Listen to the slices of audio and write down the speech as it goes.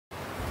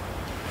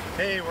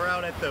Hey, we're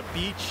out at the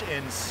beach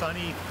in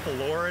sunny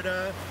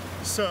Florida.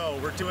 So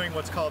we're doing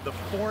what's called the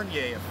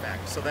Fournier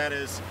Effect. So that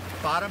is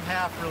bottom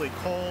half really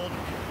cold,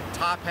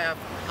 top half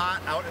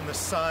hot out in the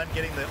sun,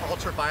 getting the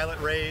ultraviolet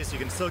rays. You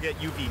can still get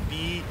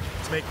UVB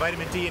to make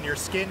vitamin D in your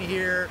skin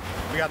here.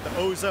 We got the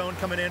ozone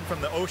coming in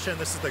from the ocean.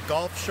 This is the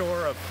Gulf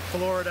Shore of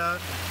Florida.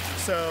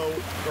 So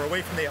we're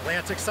away from the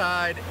Atlantic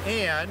side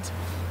and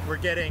we're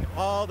getting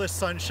all the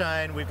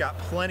sunshine. We've got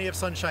plenty of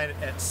sunshine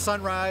at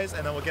sunrise,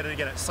 and then we'll get it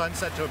again at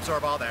sunset to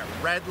absorb all that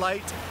red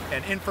light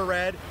and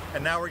infrared,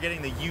 and now we're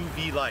getting the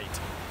UV light.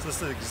 So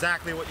this is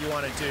exactly what you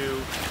want to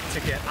do to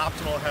get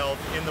optimal health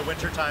in the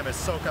wintertime, is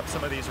soak up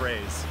some of these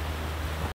rays.